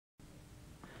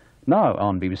Now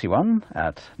on BBC One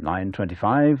at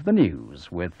 9:25, the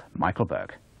news with Michael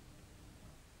Buerk.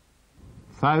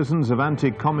 Thousands of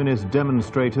anti-communist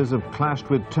demonstrators have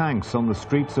clashed with tanks on the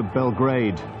streets of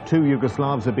Belgrade. 2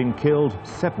 Yugoslavs have been killed,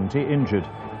 70 injured.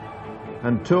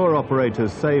 And tour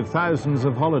operators save thousands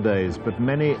of holidays, but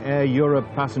many Air Europe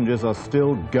passengers are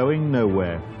still going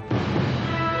nowhere.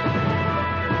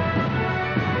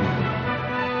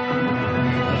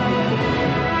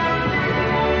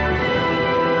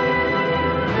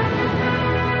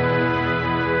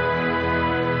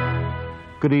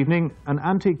 Good evening. An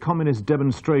anti-communist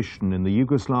demonstration in the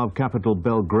Yugoslav capital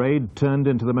Belgrade turned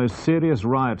into the most serious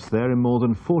riots there in more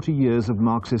than 40 years of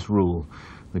Marxist rule.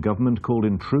 The government called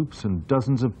in troops and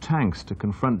dozens of tanks to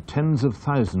confront tens of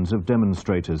thousands of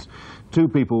demonstrators. 2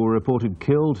 people were reported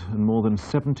killed and more than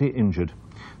 70 injured.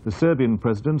 The Serbian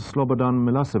president, Slobodan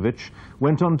Milosevic,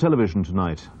 went on television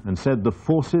tonight and said the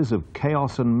forces of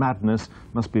chaos and madness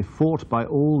must be fought by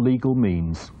all legal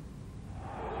means.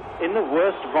 In the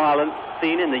worst violence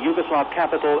seen in the Yugoslav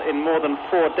capital in more than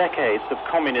 4 decades of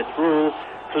communist rule,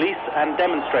 police and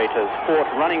demonstrators fought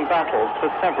running battles for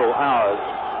several hours.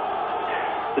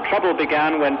 The trouble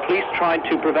began when police tried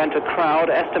to prevent a crowd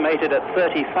estimated at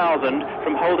 30,000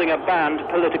 from holding a banned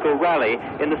political rally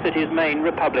in the city's main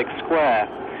Republic Square.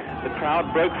 The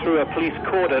crowd broke through a police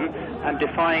cordon and,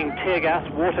 defying tear gas,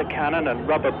 water cannon and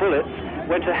rubber bullets,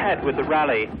 went ahead with the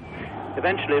rally.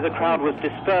 Eventually, the crowd was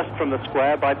dispersed from the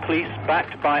square by police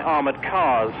backed by armoured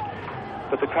cars.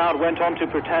 But the crowd went on to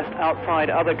protest outside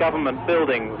other government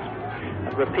buildings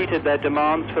and repeated their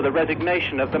demands for the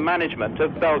resignation of the management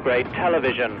of Belgrade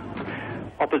Television.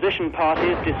 Opposition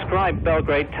parties described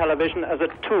Belgrade Television as a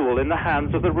tool in the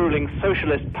hands of the ruling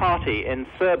Socialist Party in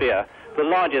Serbia, the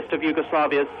largest of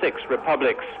Yugoslavia's 6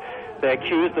 republics. They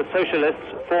accused the socialists,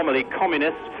 formerly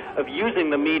communists, of using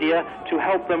the media to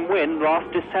help them win last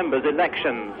December's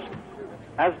elections.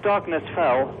 As darkness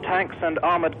fell, tanks and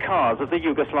armoured cars of the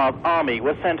Yugoslav army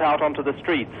were sent out onto the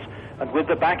streets, and with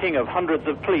the backing of hundreds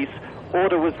of police,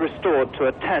 order was restored to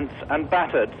a tense and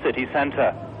battered city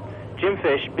centre. Jim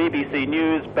Fish, BBC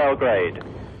News, Belgrade.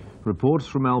 Reports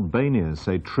from Albania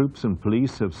say troops and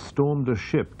police have stormed a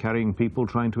ship carrying people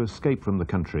trying to escape from the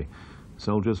country.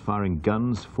 Soldiers firing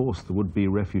guns forced the would-be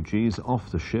refugees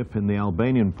off the ship in the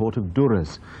Albanian port of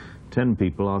Durrës. 10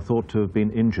 people are thought to have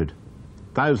been injured.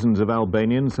 Thousands of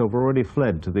Albanians have already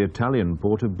fled to the Italian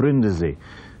port of Brindisi.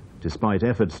 Despite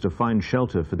efforts to find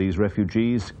shelter for these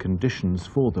refugees, conditions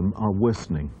for them are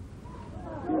worsening.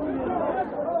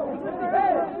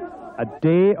 A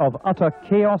day of utter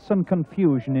chaos and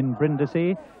confusion in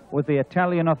Brindisi, with the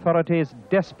Italian authorities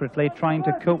desperately trying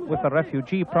to cope with a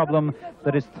refugee problem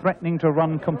that is threatening to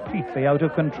run completely out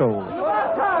of control.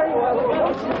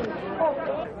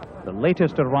 The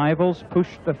latest arrivals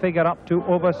pushed the figure up to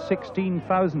over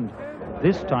 16,000.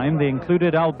 This time they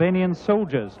included Albanian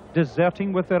soldiers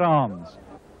deserting with their arms.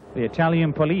 The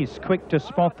Italian police, quick to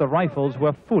spot the rifles,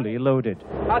 were fully loaded.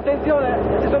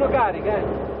 Attenzione, ci sono cariche.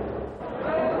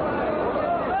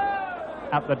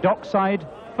 At the dockside,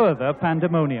 further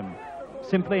pandemonium.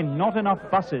 Simply not enough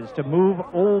buses to move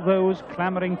all those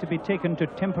clamoring to be taken to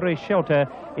temporary shelter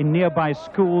in nearby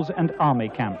schools and army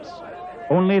camps.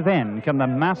 Only then can the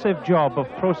massive job of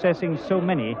processing so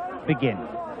many begin.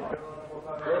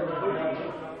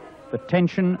 The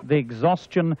tension, the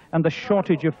exhaustion, and the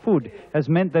shortage of food has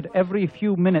meant that every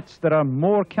few minutes there are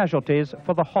more casualties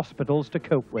for the hospitals to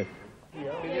cope with.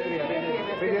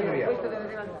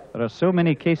 There are so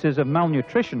many cases of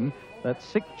malnutrition that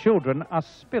sick children are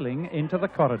spilling into the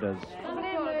corridors.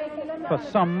 For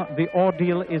some, the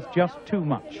ordeal is just too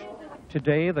much.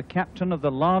 Today, the captain of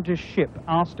the largest ship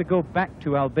asked to go back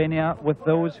to Albania with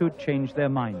those who'd changed their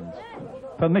minds.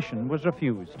 Permission was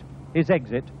refused. His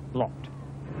exit blocked.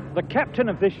 The captain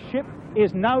of this ship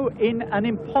is now in an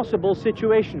impossible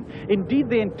situation. Indeed,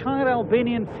 the entire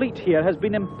Albanian fleet here has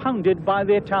been impounded by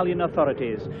the Italian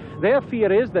authorities. Their fear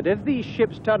is that if these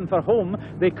ships turn for home,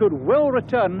 they could well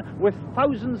return with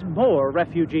thousands more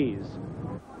refugees.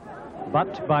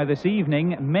 But by this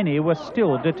evening, many were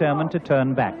still determined to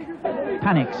turn back.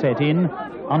 Panic set in.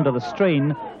 Under the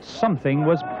strain, something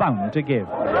was bound to give.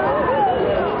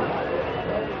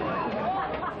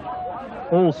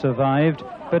 All survived,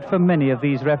 but for many of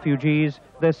these refugees,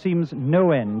 there seems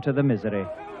no end to the misery.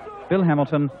 Bill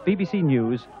Hamilton, BBC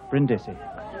News, Brindisi.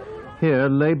 Here,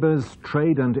 Labour's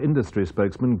trade and industry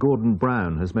spokesman Gordon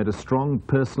Brown has made a strong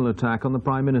personal attack on the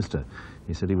Prime Minister.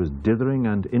 He said he was dithering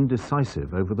and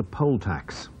indecisive over the poll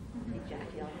tax.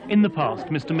 In the past,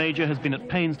 Mr. Major has been at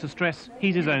pains to stress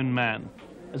he's his own man.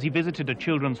 As he visited a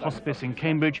children's hospice in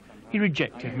Cambridge, He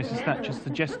rejected Mrs. Thatcher's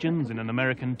suggestions in an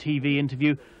American TV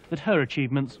interview that her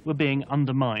achievements were being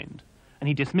undermined. And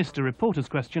he dismissed a reporter's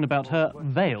question about her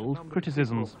veiled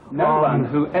criticisms. No one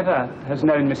who ever has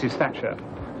known Mrs. Thatcher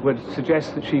would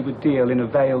suggest that she would deal in a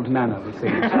veiled manner with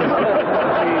things.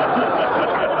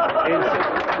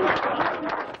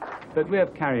 But we're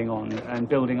carrying on and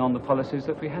building on the policies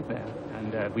that we had there.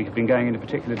 And we have been going in a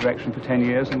particular direction for 10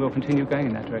 years and we'll continue going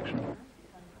in that direction.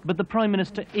 But the Prime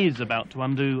Minister is about to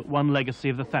undo one legacy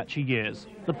of the Thatcher years,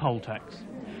 the poll tax.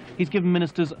 He's given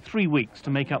ministers 3 weeks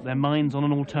to make up their minds on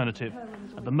an alternative.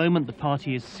 At the moment, the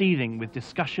party is seething with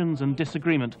discussions and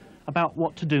disagreement about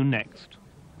what to do next.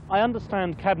 I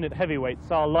understand Cabinet heavyweights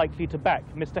are likely to back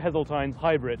Mr. Heseltine's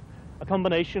hybrid, a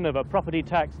combination of a property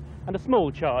tax and a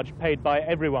small charge paid by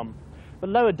everyone.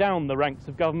 But lower down the ranks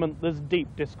of government, there's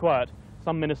deep disquiet.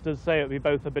 Some ministers say it would be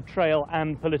both a betrayal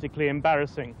and politically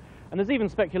embarrassing. And there's even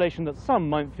speculation that some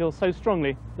might feel so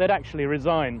strongly they'd actually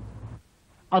resign.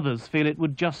 Others feel it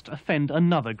would just offend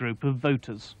another group of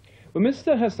voters. Well,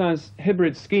 Mr. Heseltine's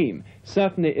hybrid scheme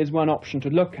certainly is one option to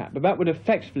look at, but that would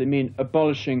effectively mean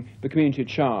abolishing the community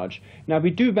charge. Now, if we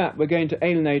do that, we're going to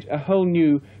alienate a whole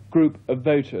new group of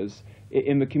voters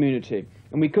in the community,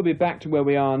 and we could be back to where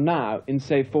we are now in,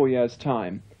 say, 4 years'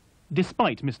 time.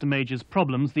 Despite Mr. Major's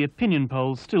problems, the opinion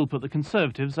polls still put the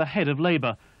Conservatives ahead of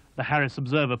Labour. The Harris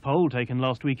Observer poll, taken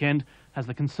last weekend, has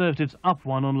the Conservatives up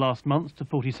 1 on last month to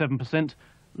 47%,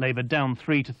 Labour down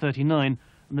 3 to 39%,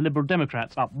 and the Liberal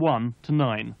Democrats up 1 to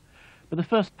 9%. But the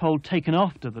first poll taken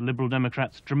after the Liberal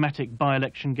Democrats' dramatic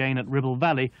by-election gain at Ribble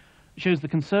Valley shows the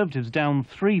Conservatives down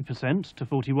 3% to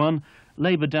 41%,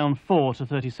 Labour down 4 to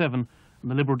 37%, and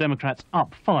the Liberal Democrats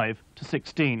up 5 to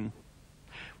 16%.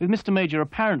 With Mr. Major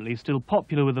apparently still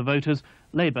popular with the voters,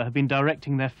 Labour have been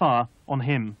directing their fire on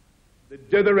him. The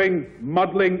dithering,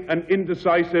 muddling and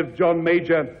indecisive John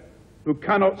Major, who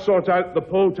cannot sort out the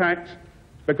poll tax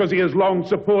because he has long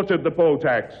supported the poll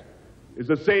tax, is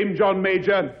the same John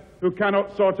Major who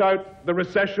cannot sort out the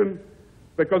recession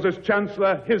because as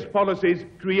Chancellor his policies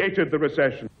created the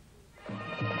recession.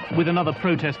 With another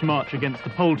protest march against the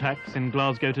poll tax in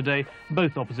Glasgow today,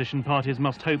 both opposition parties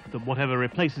must hope that whatever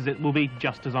replaces it will be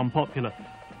just as unpopular.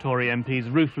 Tory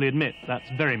MPs ruefully admit that's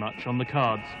very much on the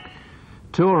cards.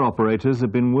 Tour operators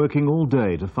have been working all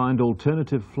day to find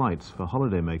alternative flights for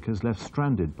holidaymakers left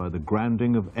stranded by the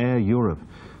grounding of Air Europe.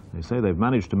 They say they've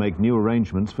managed to make new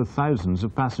arrangements for thousands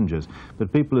of passengers,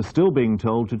 but people are still being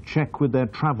told to check with their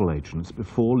travel agents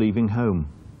before leaving home.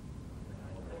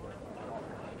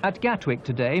 At Gatwick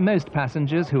today, most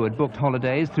passengers who had booked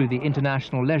holidays through the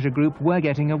International Leisure Group were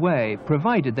getting away,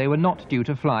 provided they were not due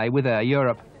to fly with Air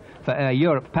Europe. For Air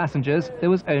Europe passengers, there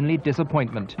was only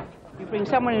disappointment. You bring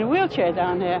someone in a wheelchair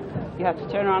down here, you have to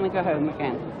turn around and go home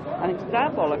again. And it's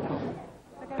diabolical.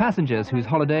 Passengers whose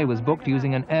holiday was booked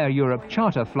using an Air Europe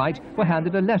charter flight were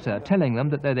handed a letter telling them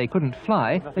that though they couldn't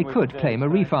fly, they could claim a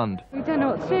refund. We don't know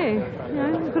what to do. You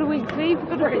know, we've got a week's leave,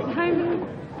 we've got to get home,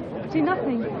 do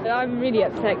nothing. I'm really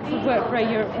upset because I've worked for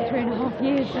Air Europe for 3.5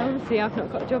 years, so obviously I've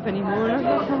not got a job anymore and I've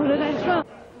lost my holiday as well.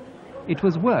 It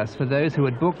was worse for those who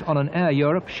had booked on an Air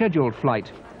Europe scheduled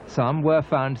flight. Some were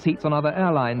found seats on other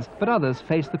airlines, but others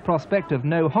faced the prospect of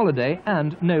no holiday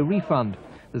and no refund.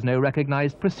 There's no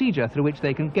recognised procedure through which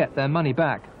they can get their money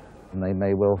back. And they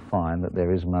may well find that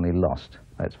there is money lost.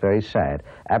 That's very sad.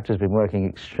 ABTA has been working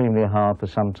extremely hard for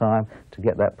some time to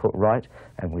get that put right,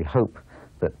 and we hope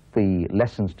that the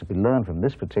lessons to be learned from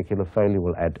this particular failure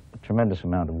will add a tremendous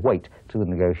amount of weight to the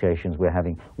negotiations we're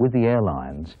having with the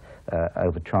airlines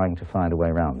over trying to find a way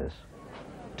around this.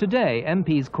 Today,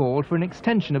 MPs called for an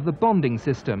extension of the bonding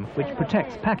system, which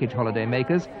protects package holiday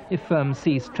makers if firms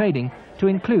cease trading, to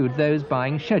include those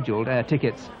buying scheduled air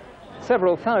tickets.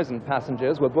 Several thousand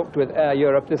passengers were booked with Air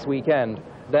Europe this weekend.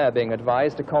 They're being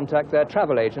advised to contact their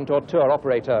travel agent or tour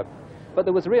operator. But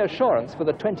there was reassurance for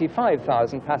the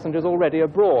 25,000 passengers already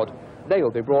abroad. They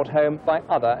will be brought home by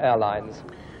other airlines.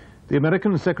 The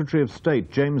American Secretary of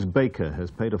State, James Baker, has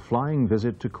paid a flying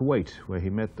visit to Kuwait, where he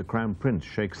met the Crown Prince,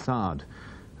 Sheikh Saad.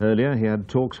 Earlier, he had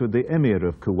talks with the Emir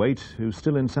of Kuwait, who's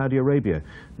still in Saudi Arabia.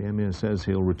 The Emir says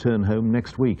he'll return home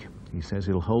next week. He says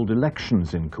he'll hold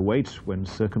elections in Kuwait when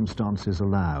circumstances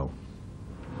allow.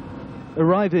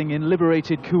 Arriving in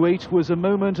liberated Kuwait was a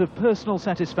moment of personal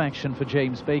satisfaction for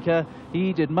James Baker.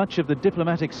 He did much of the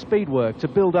diplomatic spadework to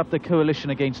build up the coalition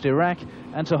against Iraq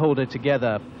and to hold it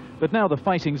together. But now the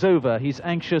fighting's over, he's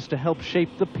anxious to help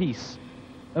shape the peace.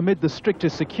 Amid the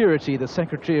strictest security, the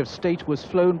Secretary of State was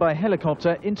flown by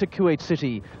helicopter into Kuwait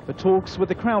City for talks with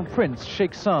the Crown Prince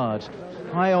Sheikh Saad.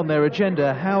 High on their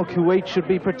agenda, how Kuwait should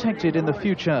be protected in the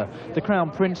future. The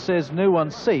Crown Prince says no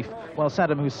one's safe, while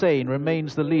Saddam Hussein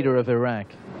remains the leader of Iraq.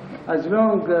 As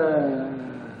long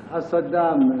as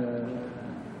Saddam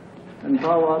in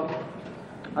power,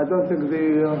 I don't think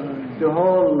the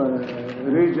whole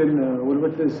region will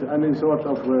witness any sort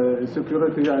of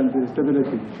security and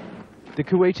stability. The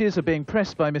Kuwaitis are being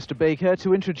pressed by Mr. Baker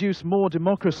to introduce more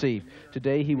democracy.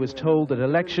 Today he was told that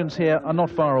elections here are not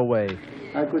far away.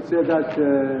 I could say that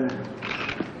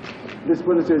this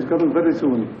policy is coming very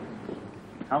soon.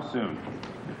 How soon?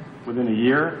 Within a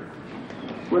year?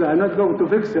 Well, I'm not going to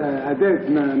fix a date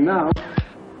now.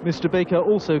 Mr. Baker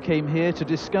also came here to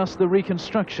discuss the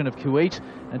reconstruction of Kuwait,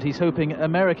 and he's hoping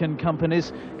American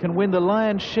companies can win the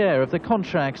lion's share of the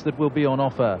contracts that will be on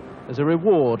offer as a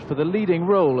reward for the leading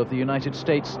role of the United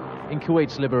States in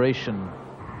Kuwait's liberation.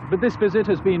 But this visit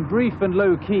has been brief and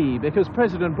low-key because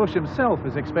President Bush himself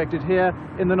is expected here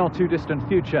in the not-too-distant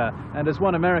future. And as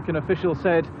one American official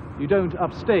said, you don't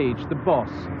upstage the boss.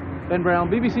 Ben Brown,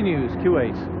 BBC News,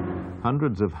 Kuwait.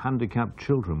 Hundreds of handicapped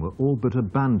children were all but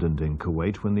abandoned in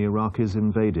Kuwait when the Iraqis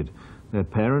invaded. Their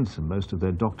parents and most of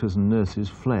their doctors and nurses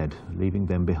fled, leaving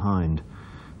them behind.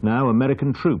 Now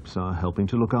American troops are helping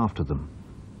to look after them.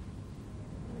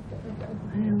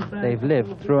 They've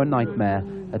lived through a nightmare,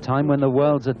 a time when the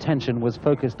world's attention was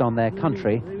focused on their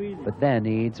country, but their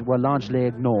needs were largely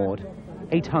ignored.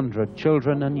 800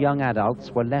 children and young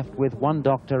adults were left with one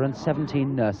doctor and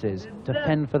 17 nurses to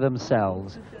fend for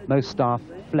themselves. Most staff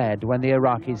fled when the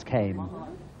Iraqis came.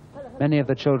 Many of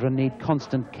the children need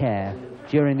constant care.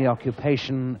 During the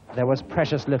occupation, there was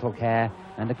precious little care,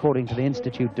 and according to the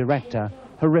Institute director,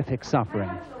 horrific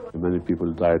suffering. Many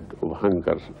people died of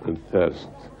hunger and thirst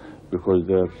because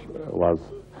there was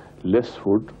less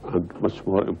food and, much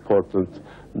more important,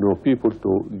 no people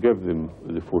to give them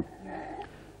the food.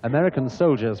 American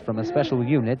soldiers from a special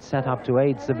unit set up to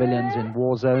aid civilians in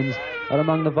war zones are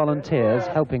among the volunteers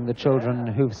helping the children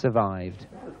who've survived.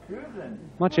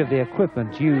 Much of the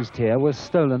equipment used here was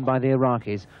stolen by the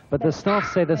Iraqis, but the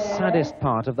staff say the saddest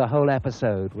part of the whole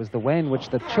episode was the way in which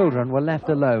the children were left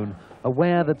alone,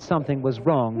 aware that something was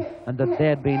wrong and that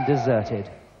they'd been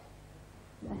deserted.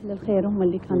 Most of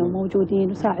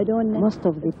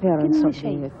the parents of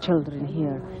the children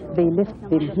here, they left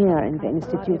them here in the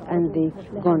institute and they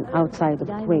gone outside of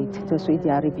Kuwait to Saudi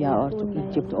Arabia or to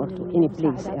Egypt or to any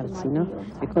place else, you know,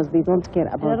 because they don't care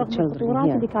about the children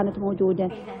here.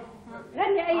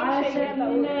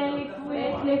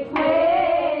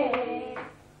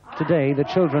 Today, the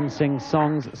children sing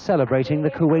songs celebrating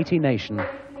the Kuwaiti nation.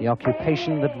 The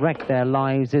occupation that wrecked their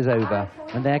lives is over,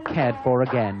 and they're cared for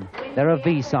again. There are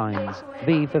V signs,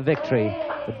 V for victory,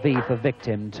 but V for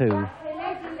victim too.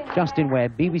 Justin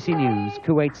Webb, BBC News,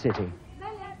 Kuwait City.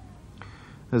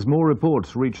 As more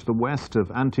reports reach the west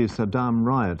of anti-Saddam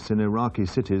riots in Iraqi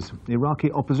cities,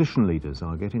 Iraqi opposition leaders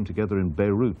are getting together in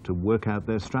Beirut to work out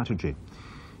their strategy.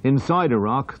 Inside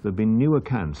Iraq, there have been new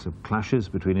accounts of clashes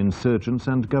between insurgents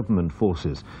and government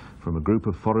forces from a group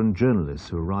of foreign journalists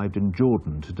who arrived in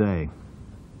Jordan today.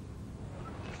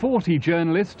 40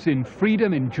 journalists in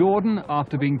freedom in Jordan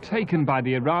after being taken by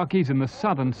the Iraqis in the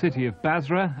southern city of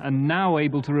Basra and now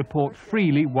able to report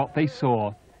freely what they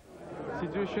saw. The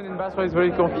situation in Basra is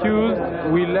very confused.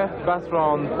 We left Basra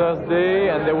on Thursday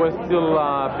and there was still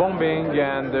bombing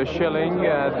and shelling.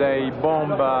 They bomb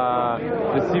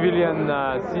the civilian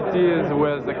cities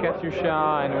with the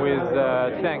Katyusha and with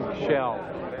tank shell.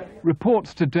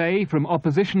 Reports today from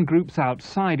opposition groups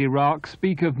outside Iraq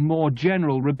speak of more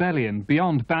general rebellion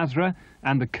beyond Basra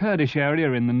and the Kurdish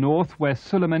area in the north where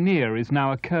Sulaymaniyah is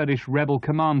now a Kurdish rebel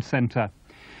command centre.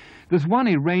 There's one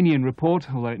Iranian report,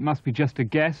 although it must be just a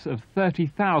guess, of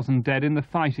 30,000 dead in the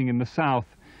fighting in the south.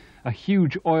 A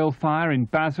huge oil fire in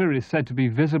Basra is said to be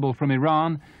visible from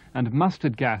Iran, and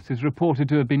mustard gas is reported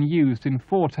to have been used in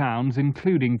 4 towns,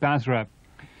 including Basra.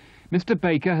 Mr.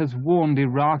 Baker has warned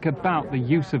Iraq about the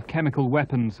use of chemical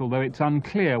weapons, although it's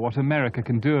unclear what America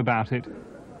can do about it.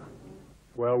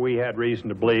 Well, we had reason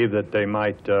to believe that they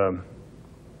might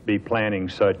be planning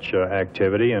such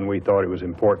activity, and we thought it was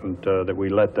important that we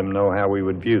let them know how we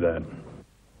would view that.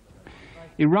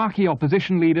 Iraqi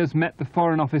opposition leaders met the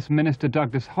Foreign Office Minister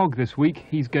Douglas Hogg this week.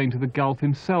 He's going to the Gulf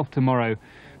himself tomorrow.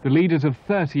 The leaders of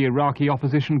 30 Iraqi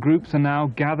opposition groups are now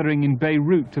gathering in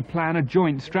Beirut to plan a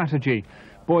joint strategy,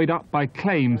 buoyed up by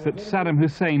claims that Saddam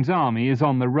Hussein's army is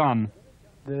on the run.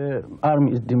 The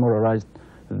army is demoralized.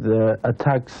 The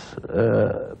attacks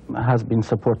has been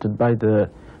supported by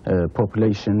the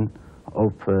population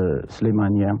of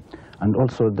Sulaymaniyah. and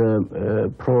also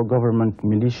the pro-government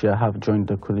militia have joined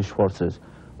the Kurdish forces.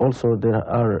 Also, there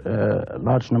are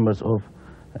large numbers of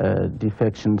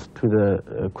defections to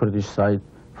the Kurdish side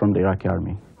from the Iraqi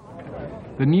army.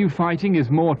 The new fighting is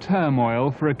more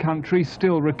turmoil for a country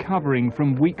still recovering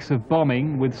from weeks of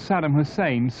bombing, with Saddam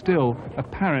Hussein still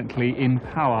apparently in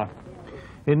power.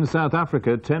 In South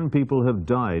Africa, 10 people have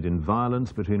died in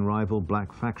violence between rival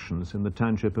black factions in the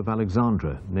township of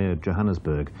Alexandra, near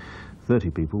Johannesburg.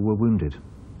 30 people were wounded.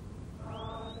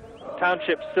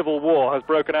 Township civil war has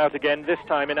broken out again, this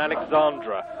time in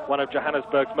Alexandra, one of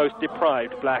Johannesburg's most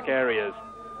deprived black areas.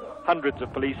 Hundreds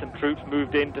of police and troops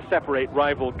moved in to separate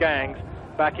rival gangs,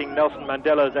 backing Nelson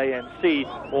Mandela's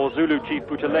ANC or Zulu chief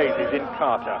Buthelezis in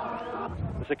Carter.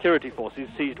 The security forces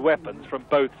seized weapons from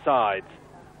both sides.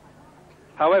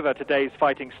 However, today's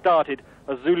fighting started,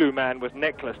 a Zulu man was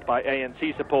necklaced by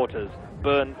ANC supporters,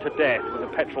 burned to death with a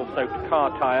petrol-soaked car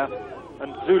tyre,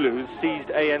 and Zulus seized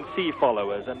ANC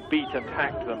followers and beat and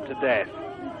hacked them to death.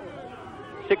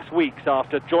 6 weeks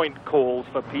after joint calls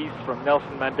for peace from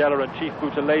Nelson Mandela and Chief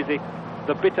Buthelezi,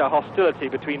 the bitter hostility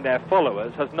between their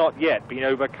followers has not yet been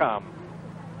overcome.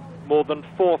 More than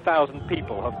 4,000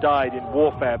 people have died in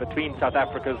warfare between South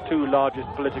Africa's two largest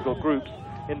political groups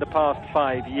in the past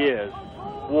 5 years.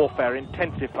 Warfare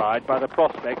intensified by the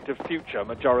prospect of future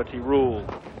majority rule.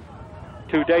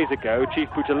 2 days ago, Chief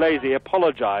Buthelezi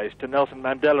apologized to Nelson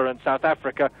Mandela and South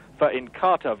Africa for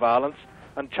Inkatha violence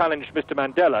and challenged Mr.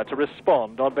 Mandela to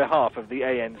respond on behalf of the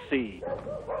ANC.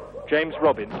 James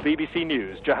Robbins, BBC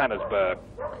News, Johannesburg.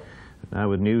 Now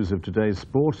with news of today's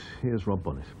sport, here's Rob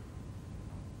Bonnet.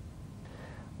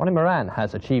 Ronnie Moran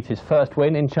has achieved his first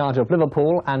win in charge of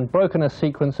Liverpool and broken a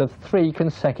sequence of 3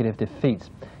 consecutive defeats.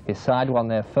 His side won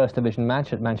their first division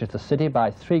match at Manchester City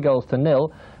by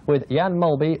 3-0, with Jan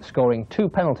Molby scoring 2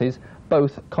 penalties,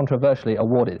 both controversially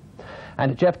awarded.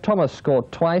 And Jeff Thomas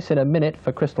scored twice in a minute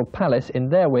for Crystal Palace in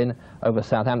their win over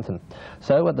Southampton.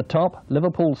 So at the top,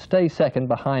 Liverpool stay second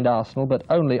behind Arsenal, but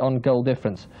only on goal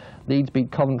difference. Leeds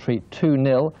beat Coventry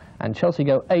 2-0, and Chelsea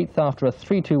go 8th after a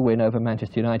 3-2 win over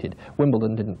Manchester United.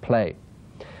 Wimbledon didn't play.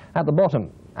 At the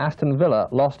bottom, Aston Villa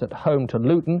lost at home to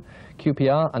Luton.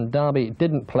 QPR and Derby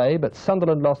didn't play, but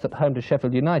Sunderland lost at home to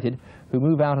Sheffield United, who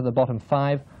move out of the bottom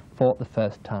 5 for the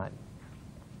first time.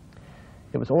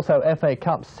 It was also FA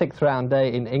Cup's 6th round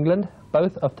day in England.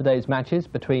 Both of today's matches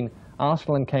between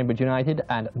Arsenal and Cambridge United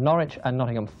and Norwich and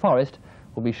Nottingham Forest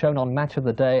will be shown on Match of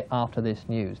the Day after this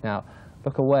news. Now,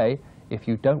 look away if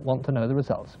you don't want to know the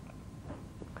results.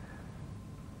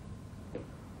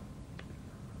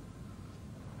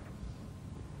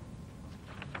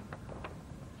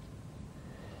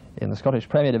 In the Scottish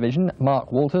Premier Division,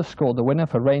 Mark Walters scored the winner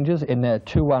for Rangers in their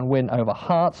 2-1 win over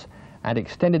Hearts and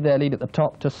extended their lead at the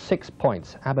top to 6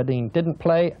 points. Aberdeen didn't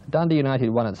play, Dundee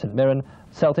United won at St Mirren,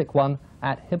 Celtic won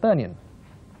at Hibernian.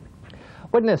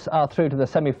 Widnes are through to the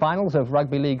semi-finals of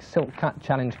Rugby League's Silk Cut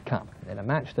Challenge Cup. In a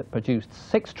match that produced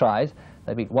 6 tries,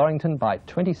 they beat Warrington by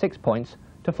 26 points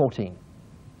to 14.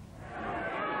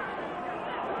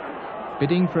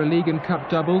 Bidding for a League and Cup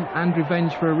double and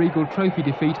revenge for a Regal Trophy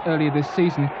defeat earlier this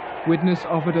season, Widnes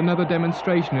offered another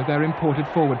demonstration of their imported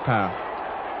forward power.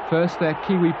 First, their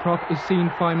Kiwi prop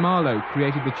Isine Faimalo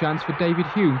created the chance for David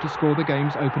Hume to score the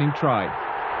game's opening try.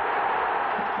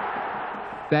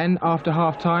 Then, after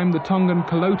half-time, the Tongan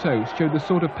Koloto showed the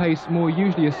sort of pace more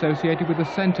usually associated with a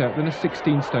centre than a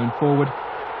 16-stone forward,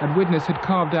 and Widnes had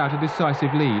carved out a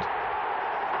decisive lead.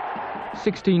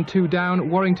 16-2 down,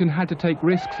 Warrington had to take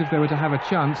risks if they were to have a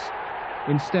chance.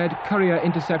 Instead, Currier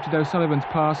intercepted O'Sullivan's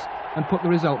pass and put the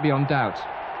result beyond doubt.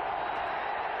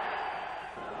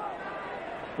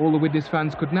 All the Widnes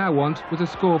fans could now want was a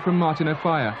score from Martin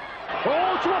O'Fire.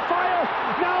 Oh, to O'Fire!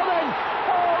 Now then!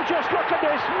 Oh, just look at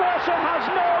this! Mercer has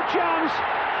no chance!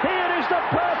 Here is the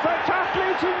perfect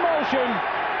athlete in motion!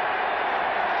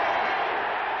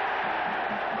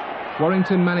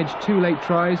 Warrington managed 2 late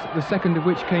tries, the second of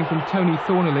which came from Tony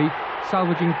Thornley,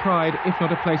 salvaging pride, if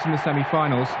not a place in the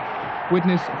semi-finals.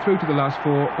 Widnes through to the last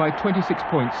 4 by 26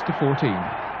 points to 14.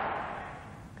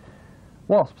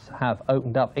 Wasps have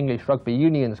opened up English Rugby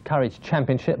Union's Courage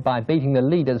Championship by beating the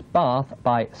leaders Bath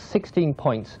by 16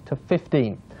 points to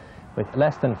 15. With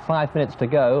less than 5 minutes to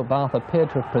go, Bath appeared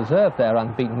to have preserved their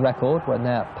unbeaten record when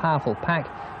their powerful pack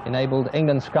enabled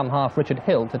England scrum half Richard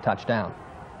Hill to touch down.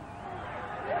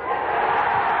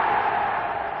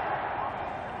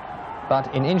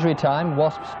 But in injury time,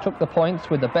 Wasps took the points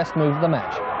with the best move of the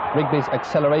match. Rigby's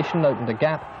acceleration opened a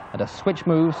gap, and a switch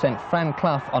move sent Fran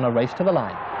Clough on a race to the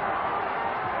line.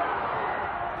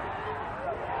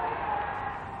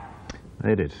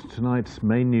 Edit. Tonight's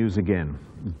main news again.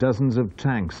 Dozens of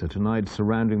tanks are tonight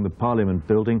surrounding the Parliament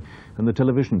building and the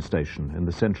television station in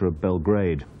the centre of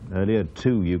Belgrade. Earlier,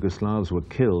 2 Yugoslavs were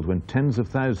killed when tens of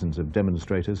thousands of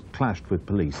demonstrators clashed with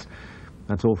police.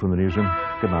 That's all from the newsroom.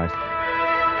 Good night.